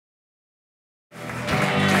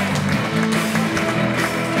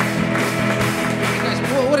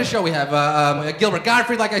show we have. Gilbert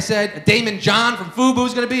Gottfried, like I said. Damon John from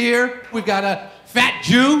FUBU's going to be here. We've got a Fat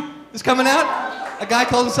Jew is coming out. A guy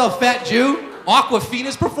calls himself Fat Jew.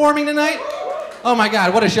 Aquafina's performing tonight. Oh my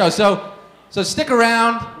God, what a show. So stick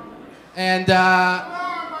around and... Am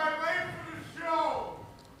I late for the show?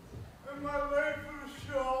 Am I late for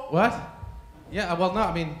the show? What? Yeah, well, no,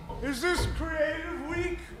 I mean... Is this Creative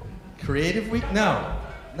Week? Creative Week? No.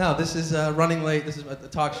 No, this is Running Late. This is a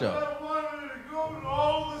talk show. I wanted to go to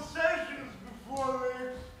all the sessions before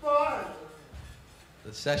they expire.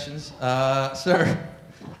 The sessions? Sir,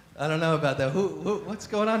 I don't know about that. What's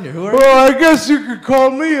going on here? Who are you? Well, I guess you could call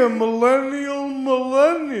me a millennial.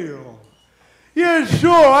 Yeah,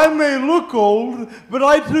 sure, I may look old, but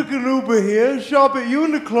I took an Uber here, shop at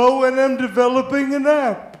Uniqlo, and am developing an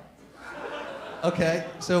app. Okay,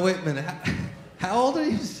 so wait a minute. How old are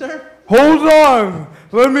you, sir? Hold on.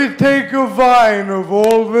 Let me take a vine of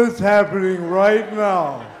all that's happening right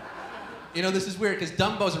now. You know, this is weird because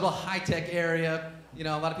Dumbo's a real high-tech area. You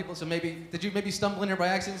know, a lot of people, so did you maybe stumble in here by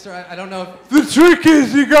accident, sir? I don't know if... The trick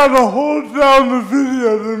is you gotta hold down the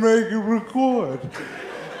video to make it record.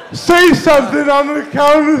 Say something on the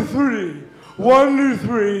count of 3. 1 to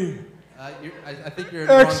 3. I think you're in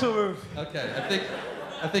the Excellent. wrong... Okay,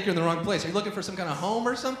 I think you're in the wrong place. Are you looking for some kind of home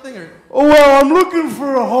or something, or? Oh, well, I'm looking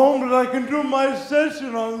for a home that I can do my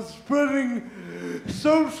session on spreading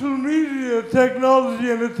social media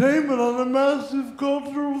technology entertainment on a massive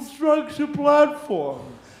cultural structure platform.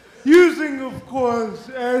 Using, of course,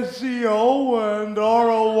 SEO and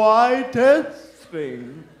ROI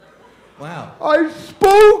testing. Wow. I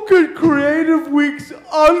spoke at Creative Week's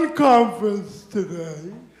Unconference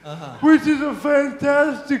today. Which is a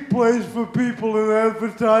fantastic place for people in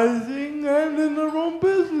advertising and in their own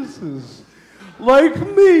businesses. Like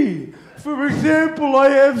me. For example, I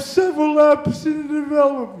have several apps in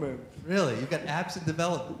development. Really? You've got apps in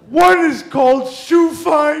development? One is called Shoe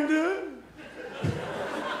Finder.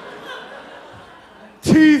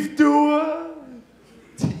 Teeth Doer.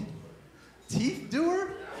 Teeth Doer?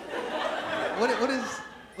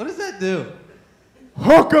 What does that do?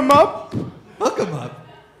 Hook 'em up. Hook 'em up?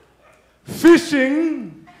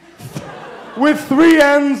 Fishing with 3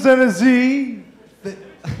 N's and a Z.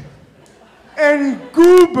 And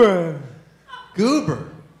Goober. Goober?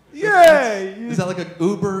 Yeah. Is that like a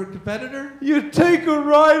Uber competitor? You take a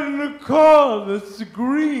ride in a car that's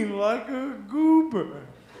green like a goober.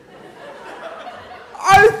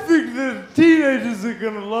 I think that teenagers are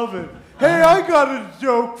gonna love it. Hey, I got a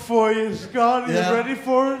joke for you, Scott. Are you ready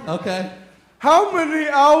for it? Okay. How many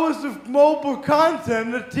hours of mobile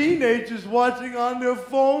content are teenagers watching on their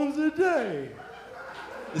phones a day?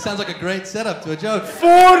 This sounds like a great setup to a joke.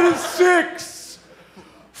 4 to 6.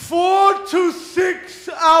 4 to 6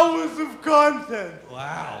 hours of content.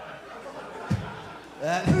 Wow.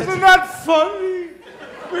 Isn't that funny?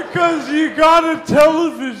 Because you got a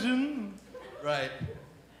television. Right.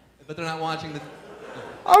 But they're not watching the...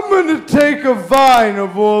 I'm gonna take a vine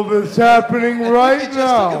of all that's happening right just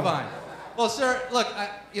now. took a vine. Well, sir, look,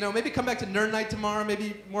 maybe come back to Nerd Night tomorrow.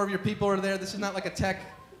 Maybe more of your people are there. This is not like a tech...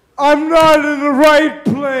 I'm not in the right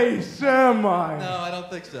place, am I? No, I don't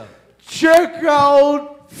think so. Check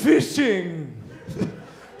out fishing.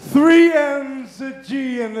 3 N's, a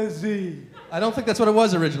G, and a Z. I don't think that's what it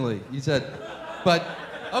was originally, you said. But,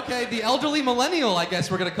 okay, the elderly millennial, I guess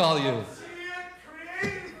we're going to call you.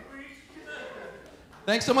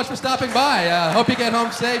 Thanks so much for stopping by. Hope you get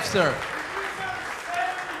home safe, sir.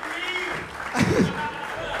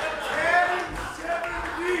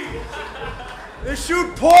 They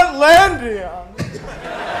shoot Portlandia.